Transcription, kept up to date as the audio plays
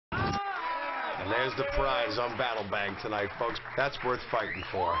And there's the prize on Battle Bag tonight, folks. That's worth fighting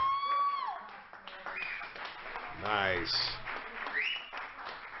for. Nice.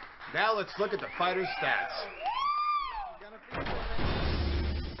 Now let's look at the fighter's stats.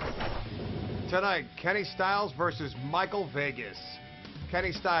 Tonight, Kenny Styles versus Michael Vegas.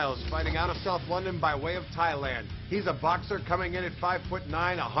 Kenny Styles fighting out of South London by way of Thailand. He's a boxer coming in at 5'9",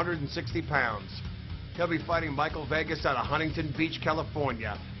 160 pounds. He'll be fighting Michael Vegas out of Huntington Beach,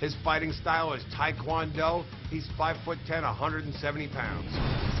 California. His fighting style is Taekwondo. He's 5'10", 170 pounds.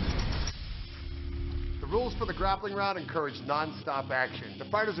 The rules for the grappling round encourage non-stop action. The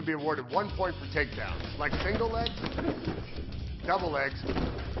fighters will be awarded 1 point for takedowns, like single legs, double legs,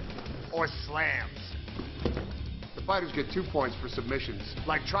 or slams. The fighters get 2 points for submissions,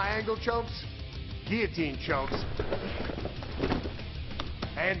 like triangle chokes, guillotine chokes,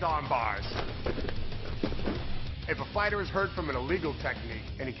 and arm bars. If a fighter is hurt from an illegal technique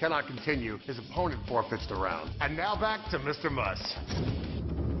and he cannot continue, his opponent forfeits the round. And now back to Mr. Muss.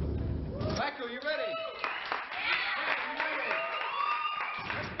 Michael, you ready?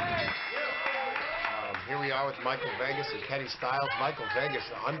 Here we are with Michael Vegas and Kenny Styles. Michael Vegas,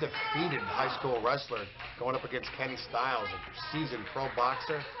 an undefeated high school wrestler, going up against Kenny Styles, a seasoned pro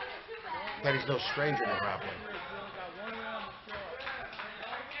boxer. Kenny's no stranger to grappling.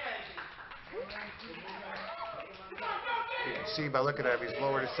 You can see by looking at him, he's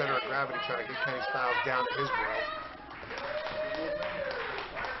lowered his center of gravity, trying to get Kenny Styles down to his world.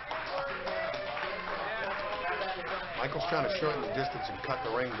 Michael's trying to shorten the distance and cut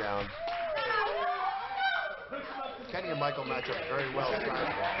the ring down. Kenny and Michael match up very well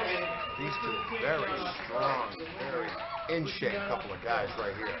side-wise. These two very strong, very in-shape couple of guys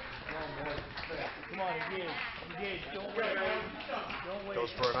right here. Come on, engage. Don't wait.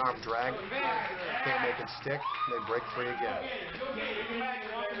 Goes for an arm drag. Can't make it stick. They break free again.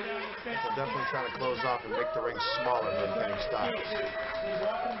 They're definitely trying to close off and make the ring smaller than Kenny Styles. This is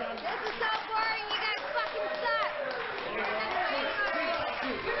so boring, you guys fucking suck.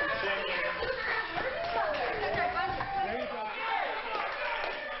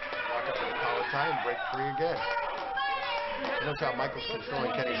 Walk up to the collar tie and break free again. Notice how Michael's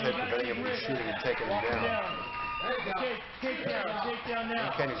controlling Kenny's head, preventing him from shooting and taking him down. Take down now.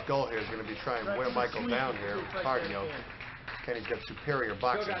 And Kenny's goal here is going to be trying to wear Michael down here with cardio. Kenny's got superior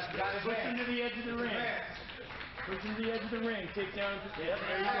boxing skills. Push him to the edge of the ring. Push him to the edge of the ring. Take down. Yep,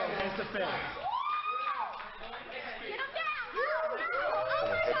 there you go. Against the fence.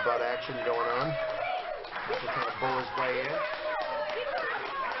 Headbutt action going on. Michael trying to bull his way in.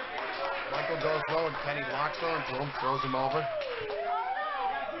 Michael goes low and Kenny locks on to him, throws him over.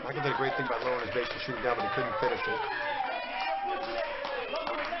 Michael did a great thing by lowering his base and shooting down, but he couldn't finish it.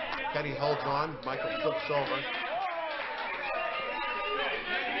 Kenny holds on. Michael flips over.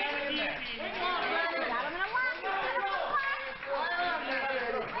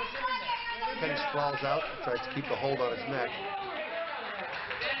 Kenny sprawls out, tries to keep the hold on his neck.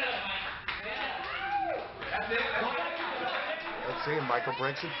 Let's see, and Michael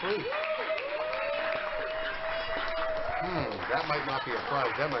breaks it free. That might not be a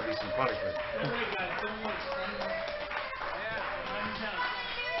prize. That might be some punishment.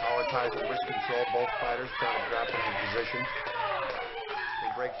 Collar ties and wrist control. Both fighters trying to grapple in position.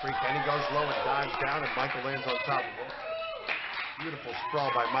 They break free. Kenny goes low and dives down, and Michael lands on top of him. Beautiful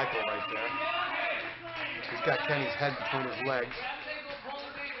sprawl by Michael right there. He's got Kenny's head between his legs.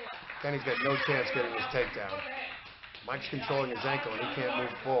 Kenny's got no chance getting his takedown. Mike's controlling his ankle, and he can't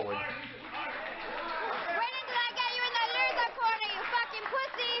move forward.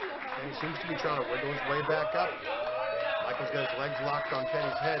 Kenny seems to be trying to wiggle his way back up. Michael's got his legs locked on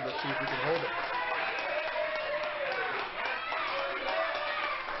Kenny's head. Let's see if he can hold it.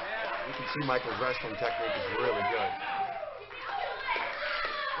 You can see Michael's wrestling technique is really good.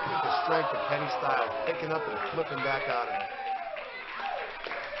 Look at the strength of Kenny Styles, picking up and flipping back out of it.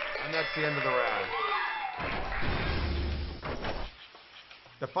 And that's the end of the round.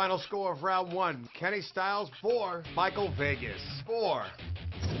 The final score of round 1, Kenny Styles 4, Michael Vegas 4.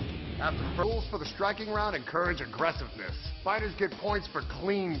 After rules for the striking round encourage aggressiveness. Fighters get points for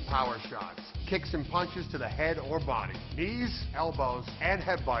clean power shots. Kicks and punches to the head or body. Knees, elbows, and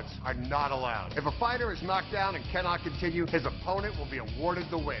headbutts are not allowed. If a fighter is knocked down and cannot continue, his opponent will be awarded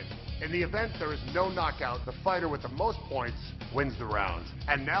the win. In the event there is no knockout, the fighter with the most points wins the round.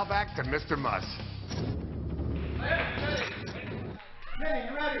 And now back to Mr. Muss. Kenny,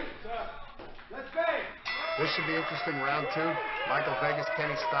 you ready? Let's go. This should be interesting, round 2. Michael Vegas,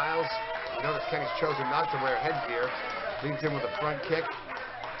 Kenny Styles. You notice Kenny's chosen not to wear headgear. Leads in with a front kick.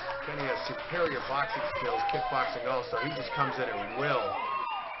 Kenny has superior boxing skills, kickboxing also. He just comes in at will.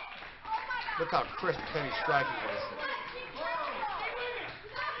 Look how crisp Kenny's striking is.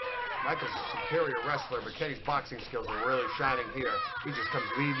 Michael's a superior wrestler, but Kenny's boxing skills are really shining here. He just comes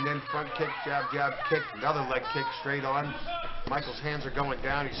leading in, front kick, jab, jab, kick, another leg kick straight on. Michael's hands are going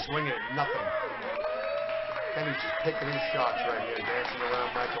down. He's swinging at nothing. Kenny's just picking his shots right here, dancing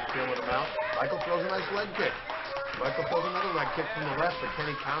around Michael, feeling him out. Michael throws a nice leg kick. Michael throws another leg kick from the left, but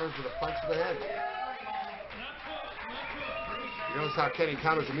Kenny counters with a punch to the head. You notice how Kenny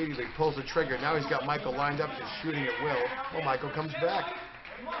counters immediately, pulls the trigger. Now he's got Michael lined up, just shooting at will. Well, Michael comes back.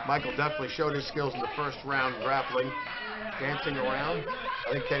 Michael definitely showed his skills in the first round, grappling, dancing around.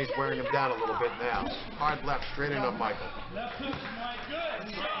 I think Kenny's wearing him down a little bit now. Hard left, straight in on Michael.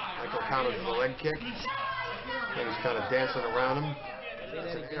 Michael counters with a leg kick. Kenny's kind of dancing around him.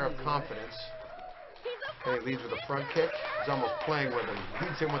 It's an air of confidence. Kenny leads with a front kick. He's almost playing with him.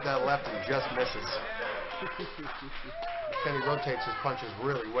 Leads him with that left and just misses. Kenny rotates his punches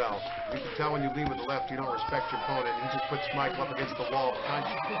really well. You can tell when you lead with the left, you don't respect your opponent. He just puts Michael up against the wall. Punch.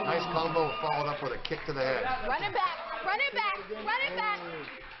 Nice combo followed up with a kick to the head. Run it back. Run it back. Run it back.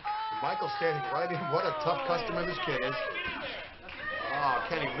 Michael standing right in. What a tough customer this kid is. Oh,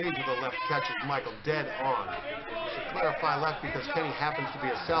 Kenny leads with the left, catches Michael dead on. To clarify left because Kenny happens to be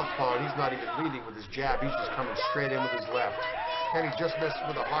a southpaw and he's not even leading with his jab. He's just coming straight in with his left. Kenny just missed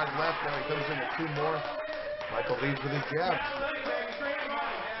with a hard left. Now he comes in with two more. Michael leads with his jab.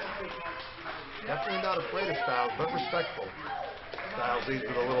 Definitely not afraid of Styles, but respectful. Styles leads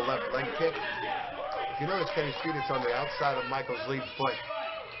with a little left leg kick. If you notice Kenny's feet, it's on the outside of Michael's lead foot.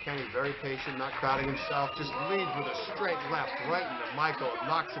 Kenny very patient, not crowding himself, just leads with a straight left right into Michael. It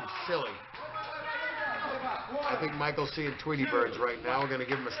knocks him silly. I think Michael's seeing Tweety Birds right now. We're going to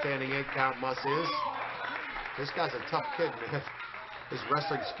give him a standing 8 count, Muss is. This guy's a tough kid, man. His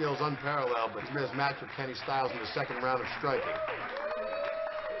wrestling skills unparalleled, but he's been his match with Kenny Styles in the second round of striking.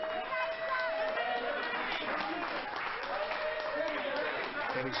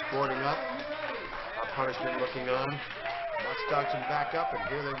 Kenny sporting up. Our punishment looking on. Muss starts him back up, and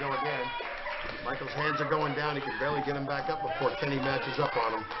here they go again. Michael's hands are going down. He can barely get him back up before Kenny matches up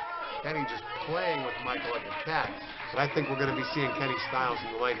on him. Kenny just playing with Michael like a cat. But I think we're going to be seeing Kenny Styles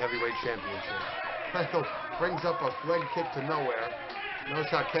in the light heavyweight championship. Michael brings up a leg kick to nowhere.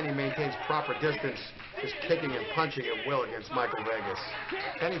 Notice how Kenny maintains proper distance, just kicking and punching at will against Michael Vegas.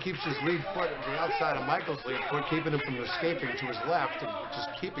 Kenny keeps his lead foot on the outside of Michael's lead foot, keeping him from escaping to his left and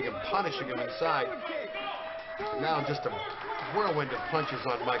just keeping him, punishing him inside. Now just a whirlwind of punches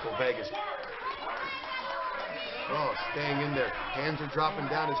on Michael Vegas. Oh, staying in there. Hands are dropping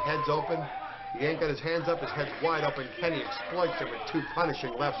down, his head's open. He ain't got his hands up, his head's wide open. Kenny exploits him with 2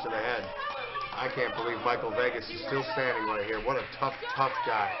 punishing lefts to the head. I can't believe Michael Vegas is still standing right here. What a tough, tough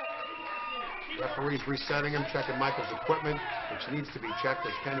guy. Referee's resetting him, checking Michael's equipment, which needs to be checked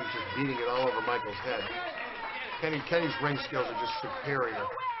as Kenny's just beating it all over Michael's head. Kenny's ring skills are just superior.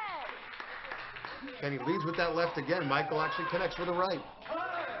 Kenny leads with that left again. Michael actually connects with the right.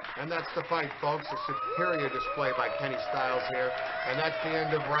 And that's the fight, folks. A superior display by Kenny Styles here. And that's the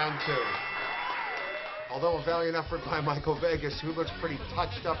end of round 2. Although a valiant effort by Michael Vegas, who looks pretty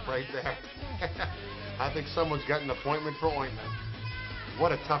touched up right there. I think someone's got an appointment for ointment.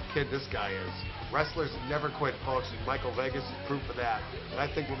 What a tough kid this guy is. Wrestlers never quit, folks, and Michael Vegas is proof of that. And I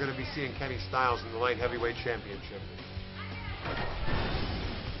think we're going to be seeing Kenny Styles in the light heavyweight championship.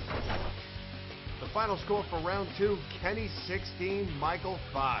 The final score for round 2, Kenny 16, Michael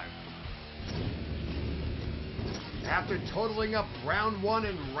 5. After totaling up round 1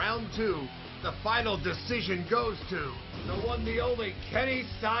 and round 2, the final decision goes to the one, the only Kenny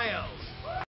Styles.